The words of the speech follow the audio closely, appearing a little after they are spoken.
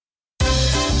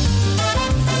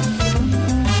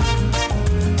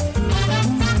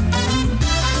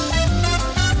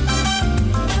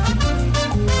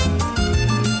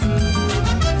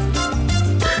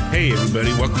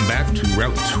welcome back to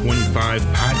Route 25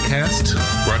 podcast,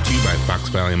 brought to you by Fox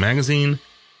Valley Magazine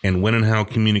and When and How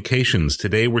Communications.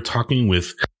 Today we're talking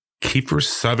with Kiefer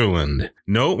Sutherland.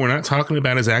 No, we're not talking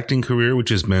about his acting career,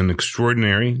 which has been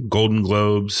extraordinary. Golden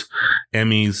Globes,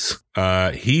 Emmys.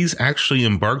 He's actually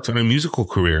embarked on a musical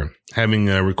career, having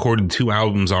recorded 2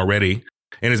 albums already.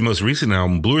 And his most recent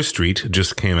album, Bloor Street,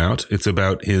 just came out. It's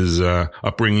about his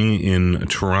upbringing in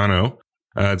Toronto.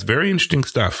 It's very interesting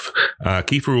stuff.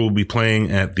 Kiefer will be playing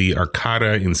at the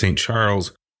Arcada in St.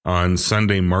 Charles on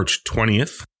Sunday, March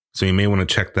 20th. So you may want to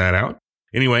check that out.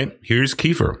 Anyway, here's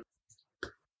Kiefer.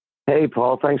 Hey,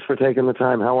 Paul, thanks for taking the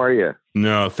time. How are you?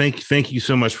 No, thank you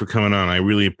so much for coming on. I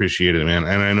really appreciate it, man.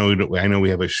 And I know we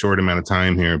have a short amount of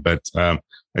time here, but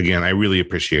again, I really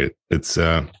appreciate it. It's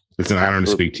an honor to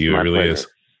speak to you. It really pleasure. Is.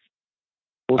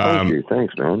 Well, thank you.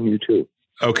 Thanks, man. You too.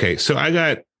 Okay, so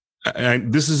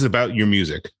this is about your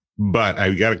music, but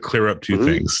I got to clear up 2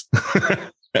 things.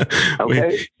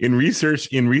 Okay. In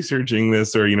researching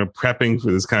this, or prepping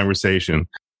for this conversation,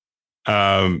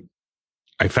 I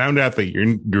found out that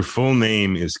your full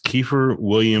name is Kiefer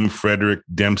William Frederick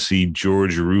Dempsey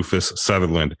George Rufus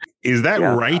Sutherland. Is that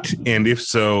right? And if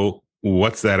so,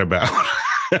 what's that about?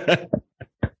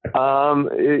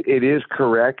 It is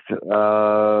correct.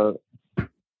 You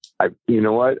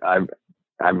know what?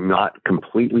 I'm not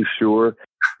completely sure.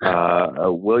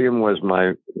 William was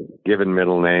my given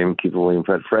middle name. Kiefer William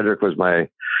Frederick was my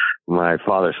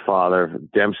father's father.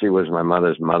 Dempsey was my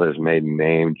mother's maiden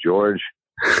name. George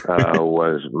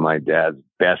was my dad's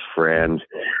best friend.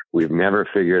 We've never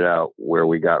figured out where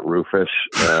we got Rufus.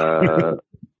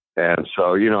 And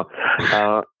so,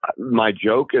 my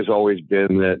joke has always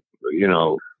been that,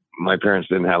 my parents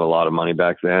didn't have a lot of money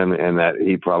back then, and that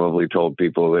he probably told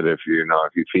people that if you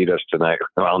feed us tonight,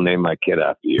 I'll name my kid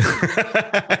after you.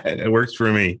 It works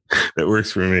for me.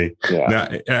 Yeah. Now,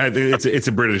 it's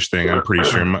a British thing. I'm pretty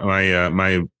sure.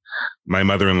 My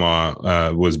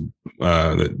mother-in-law was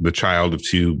the child of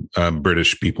 2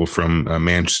 British people from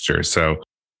Manchester. So,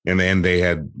 and they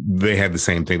had the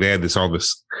same thing. They had this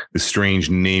strange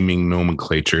naming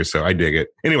nomenclature. So I dig it.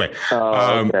 Anyway,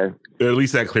 okay. At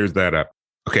least that clears that up.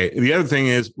 Okay. The other thing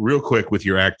is, real quick, with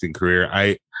your acting career,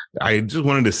 I just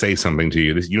wanted to say something to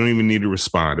you. You don't even need to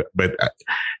respond, but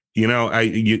you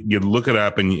look it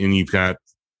up and you've got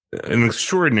an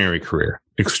extraordinary career.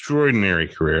 I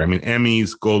mean,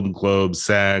 Emmys, Golden Globes,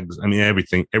 SAGs. I mean,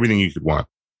 everything you could want.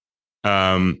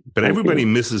 But everybody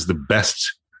misses the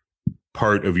best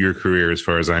part of your career, as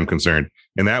far as I'm concerned.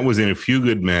 And that was in A Few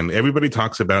Good Men. Everybody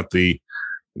talks about the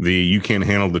you can't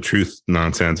handle the truth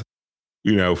nonsense,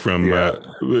 from,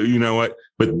 you know what,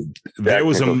 but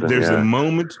there's a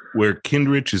moment where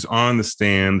Kindrich is on the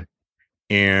stand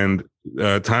and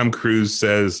Tom Cruise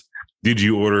says, "Did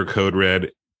you order Code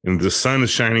Red?" And the sun is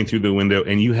shining through the window,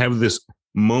 and you have this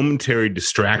momentary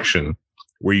distraction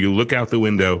where you look out the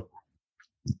window,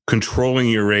 controlling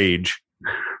your rage,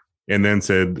 and then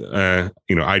said,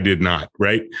 I did not,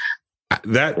 right?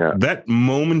 That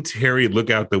momentary look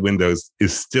out the windows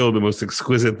is still the most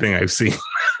exquisite thing I've seen.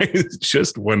 It's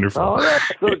just wonderful. Oh,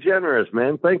 that's so generous,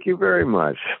 man. Thank you very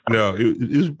much. No, it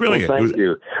was brilliant. Well, thank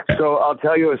you. So I'll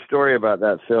tell you a story about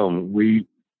that film. We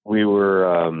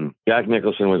were, Jack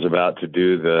Nicholson was about to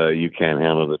do the You Can't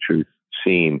Handle the Truth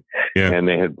scene, and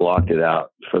they had blocked it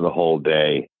out for the whole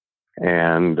day.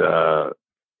 And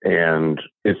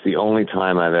it's the only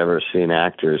time I've ever seen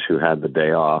actors who had the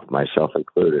day off, myself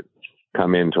included,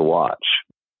 come in to watch.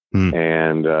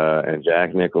 And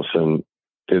Jack Nicholson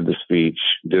did the speech,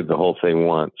 did the whole thing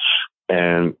once,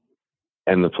 and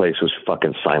the place was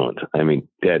fucking silent. I mean,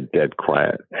 dead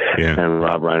quiet. Yeah. And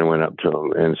Rob Reiner went up to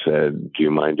him and said, "Do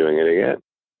you mind doing it again?"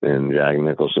 And Jack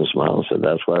Nicholson smiled and said,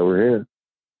 "That's why we're here."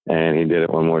 And he did it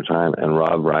one more time, and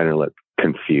Rob Reiner looked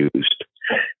confused.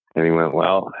 And he went,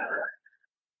 "Well,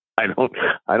 I don't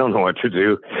know what to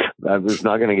do. It's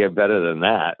not going to get better than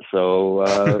that. So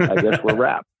I guess we're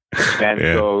wrapped." And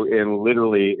so in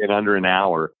under an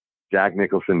hour, Jack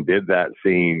Nicholson did that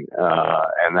scene,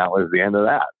 and that was the end of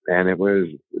that. And it was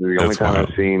the only time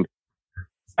I've seen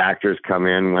actors come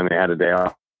in when they had a day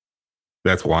off.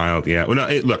 That's wild. Yeah. Well, no,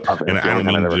 look, and I don't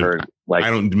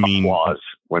mean applause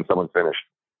when someone finished.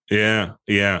 Yeah.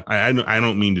 I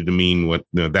don't mean to demean what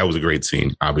that was a great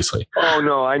scene, obviously. Oh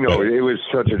no, I know it was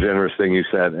such a generous thing you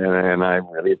said, and I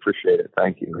really appreciate it.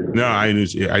 Thank you. No, I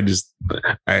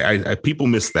people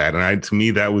miss that, and to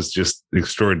me that was just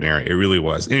extraordinary. It really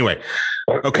was. Anyway,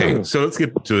 okay, so let's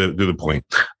get to the point.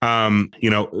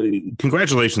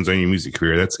 Congratulations on your music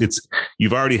career.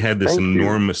 You've already had this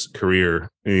enormous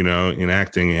career, in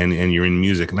acting, and you're in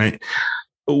music, and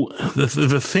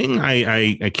the thing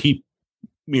I keep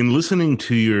in listening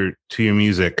to your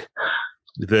music,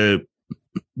 the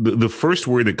first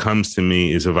word that comes to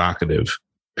me is evocative.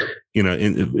 You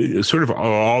know, sort of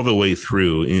all the way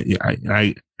through.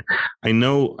 I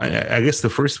know. I guess the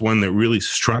first one that really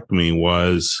struck me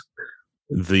was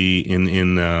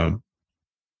in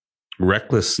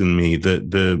 "Reckless in Me,"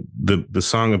 the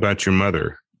song about your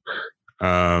mother.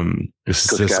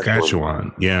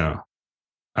 Saskatchewan. Yeah.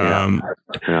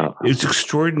 It's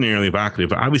extraordinarily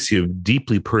evocative. Obviously, a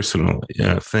deeply personal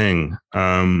thing.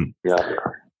 And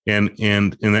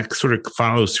that sort of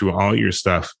follows through all your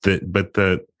stuff.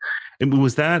 It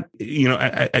was that, you know,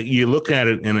 you look at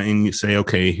it and you say,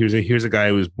 okay, here's a guy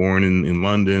who was born in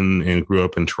London and grew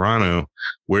up in Toronto.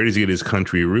 Where does he get his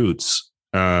country roots?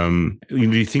 Do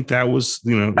you think that was,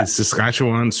 you know, is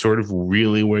Saskatchewan sort of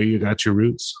really where you got your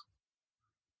roots?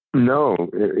 No,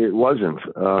 it wasn't.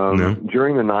 No?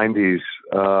 During the 90s,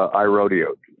 I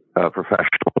rodeoed professionally.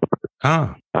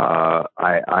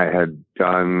 I had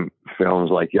done films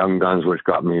like Young Guns, which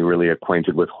got me really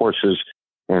acquainted with horses.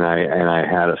 And I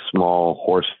had a small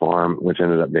horse farm, which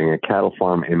ended up being a cattle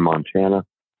farm in Montana.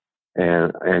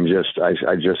 And I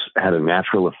just had a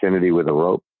natural affinity with a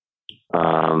rope.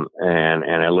 And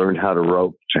I learned how to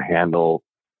rope to handle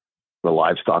the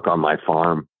livestock on my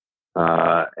farm.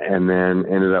 And then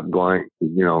ended up going,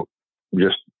 you know,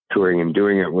 just touring and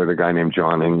doing it with a guy named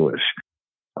John English.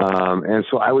 And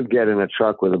so I would get in a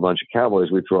truck with a bunch of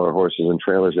cowboys. We'd throw our horses in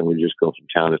trailers and we'd just go from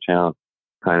town to town,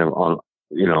 kind of on,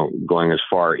 you know, going as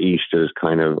far east as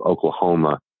kind of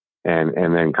Oklahoma and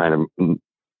then kind of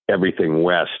everything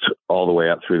west all the way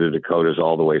up through the Dakotas,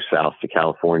 all the way south to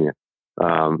California.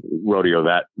 Rodeo,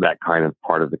 that kind of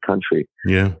part of the country.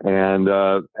 Yeah. And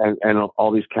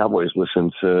all these cowboys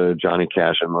listened to Johnny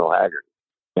Cash and Merle Haggard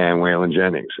and Waylon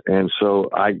Jennings. And so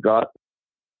I got,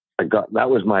 that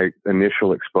was my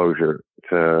initial exposure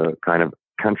to kind of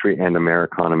country and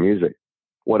Americana music.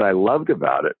 What I loved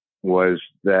about it was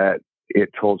that it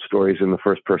told stories in the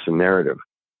first person narrative.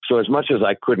 So as much as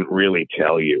I couldn't really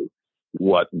tell you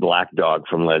what Black Dog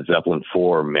from Led Zeppelin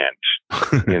 4 meant,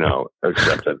 you know,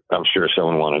 except that I'm sure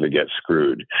someone wanted to get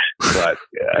screwed, but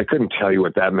I couldn't tell you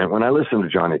what that meant. When I listened to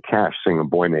Johnny Cash sing A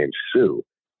Boy Named Sue,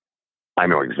 I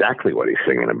know exactly what he's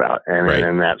singing about. And, right.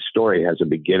 And that story has a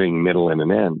beginning, middle, and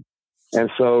an end. And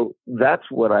so that's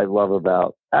what I love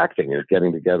about acting, is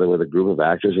getting together with a group of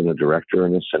actors and a director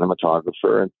and a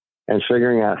cinematographer and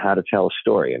figuring out how to tell a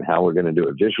story and how we're going to do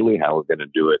it visually, how we're going to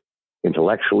do it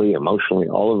intellectually, emotionally,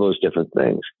 all of those different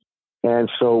things. And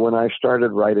so when I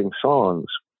started writing songs,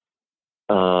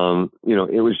 you know,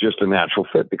 it was just a natural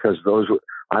fit because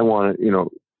I wanted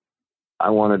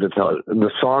to tell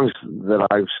the songs that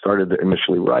I started to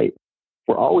initially write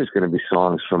were always going to be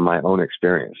songs from my own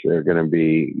experience. They're going to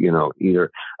be, you know, either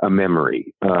a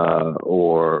memory,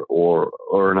 or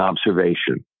an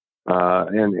observation.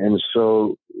 And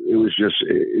so it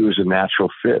was a natural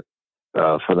fit,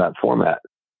 for that format.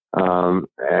 And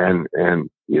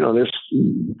you know,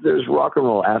 there's rock and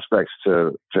roll aspects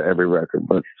to every record,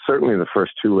 but certainly the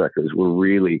first two records were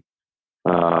really,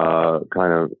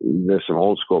 kind of, there's some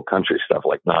old school country stuff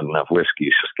like Not Enough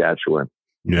Whiskey, Saskatchewan.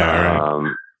 Yeah.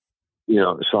 Right. You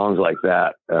know, songs like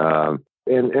that.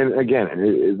 And again,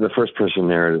 the first person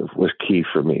narrative was key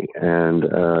for me. And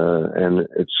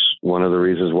it's one of the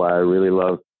reasons why I really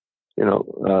love, you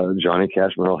know, Johnny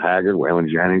Cash, Merle Haggard, Waylon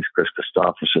Jennings, Chris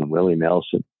Christopherson, Willie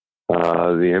Nelson,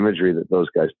 the imagery that those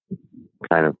guys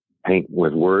kind of paint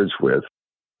with words with,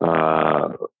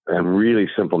 and really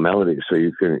simple melodies. So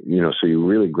you can, you know, so you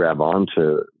really grab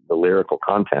onto the lyrical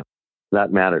content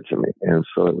that mattered to me. And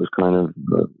so it was kind of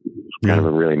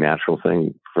a really natural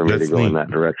thing for me to go in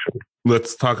that direction.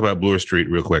 Let's talk about Bloor Street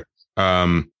real quick.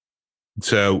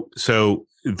 So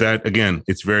that, again,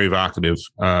 it's very evocative.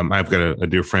 I've got a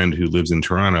dear friend who lives in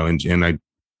Toronto, and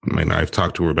I've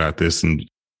talked to her about this, and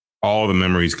all the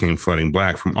memories came flooding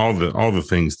back from all the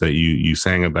things that you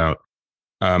sang about.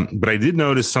 But I did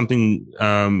notice something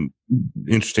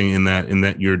interesting in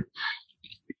that you're,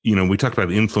 you know, we talked about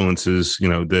the influences, you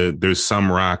know, there's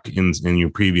some rock in your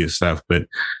previous stuff, but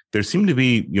there seemed to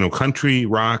be, you know, country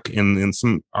rock and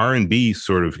some R&B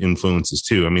sort of influences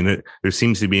too. I mean, there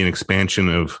seems to be an expansion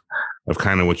of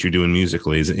kind of what you're doing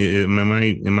musically.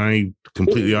 Am I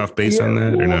completely off base on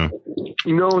that, or no?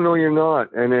 No, you're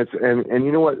not. And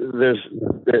you know what?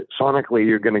 Sonically,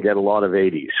 you're going to get a lot of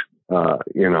 80s.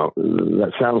 You know,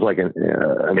 that sounds like an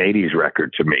 80s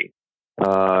record to me.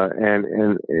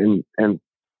 And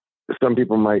some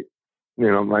people might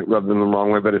rub them the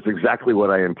wrong way, but it's exactly what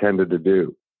I intended to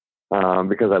do.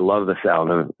 Because I love the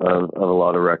sound of a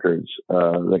lot of records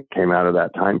that came out of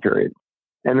that time period.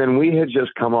 And then we had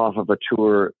just come off of a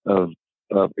tour of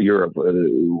Europe,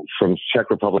 from Czech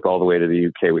Republic all the way to the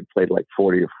UK. We played like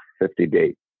 40 or 50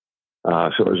 dates.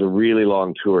 So it was a really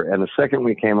long tour. And the second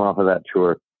we came off of that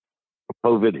tour,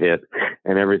 COVID hit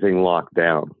and everything locked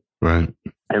down. Right.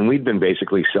 And we'd been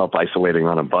basically self-isolating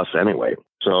on a bus anyway.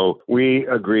 So we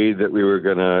agreed that we were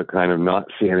going to kind of not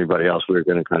see anybody else. We were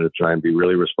going to kind of try and be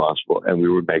really responsible, and we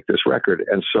would make this record.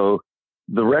 And so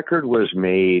the record was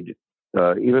made,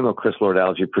 even though Chris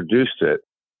Lord-Alge produced it,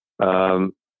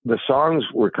 the songs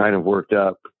were kind of worked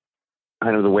up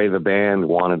kind of the way the band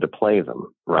wanted to play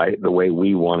them, right? The way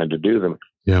we wanted to do them.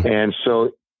 Yeah. And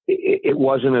so it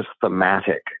wasn't as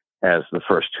thematic as the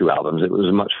first two albums. It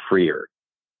was much freer.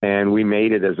 And we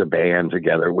made it as a band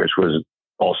together, which was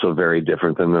also very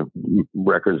different than the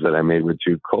records that I made with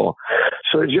Jude Cole.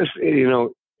 So it just,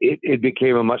 it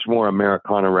became a much more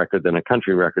Americana record than a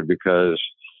country record because,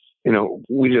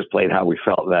 we just played how we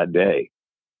felt that day.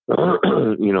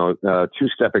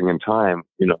 Two-stepping in time,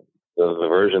 the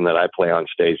version that I play on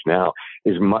stage now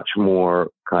is much more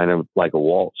kind of like a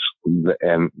waltz,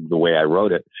 and the way I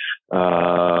wrote it,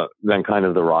 than kind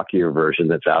of the rockier version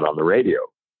that's out on the radio.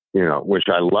 Which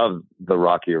I love the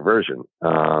rockier version.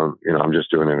 I'm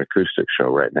just doing an acoustic show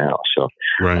right now. So,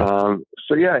 right.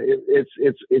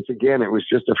 It's again, it was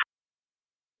just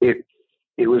it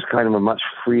was kind of a much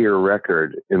freer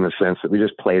record in the sense that we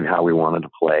just played how we wanted to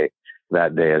play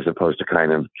that day, as opposed to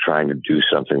kind of trying to do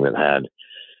something that had,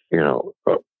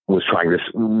 was trying to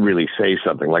really say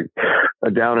something. Like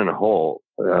Down in a Hole,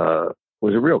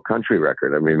 was a real country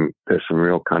record. I mean, there's some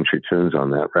real country tunes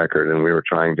on that record, and we were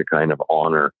trying to kind of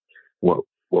honor what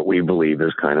we believe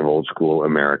is kind of old school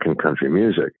American country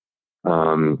music.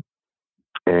 And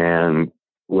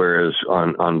whereas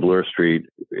on Bloor Street,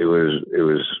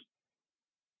 we're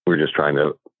just trying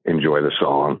to enjoy the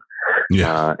song.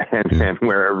 Yeah. And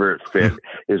wherever it fit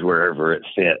is wherever it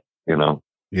fit,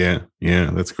 Yeah.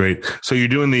 That's great. So you're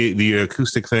doing the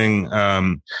acoustic thing.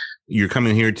 You're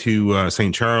coming here to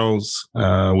St. Charles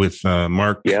with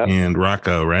Mark and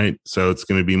Rocco, right? So it's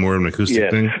going to be more of an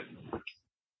acoustic thing.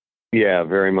 Yeah,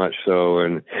 very much so.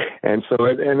 And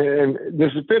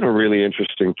this has been a really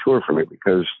interesting tour for me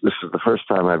because this is the first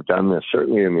time I've done this,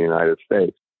 certainly in the United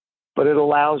States. But it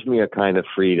allows me a kind of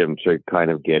freedom to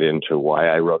kind of get into why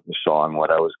I wrote the song,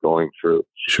 what I was going through.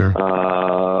 Sure.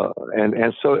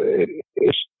 And so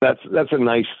that's a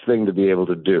nice thing to be able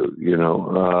to do. You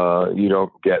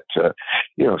don't get to,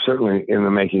 certainly in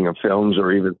the making of films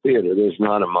or even theater, there's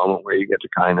not a moment where you get to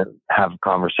kind of have a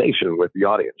conversation with the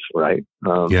audience, right?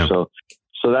 So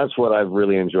that's what I've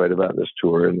really enjoyed about this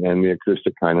tour, and the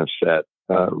acoustic kind of set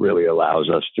really allows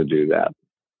us to do that.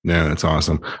 Yeah, that's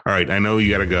awesome. All right, I know you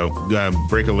got to go.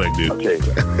 Break a leg, dude. Okay.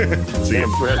 See you.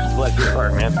 Bless your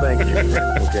heart, man. Thank you.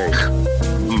 Okay.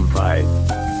 Bye.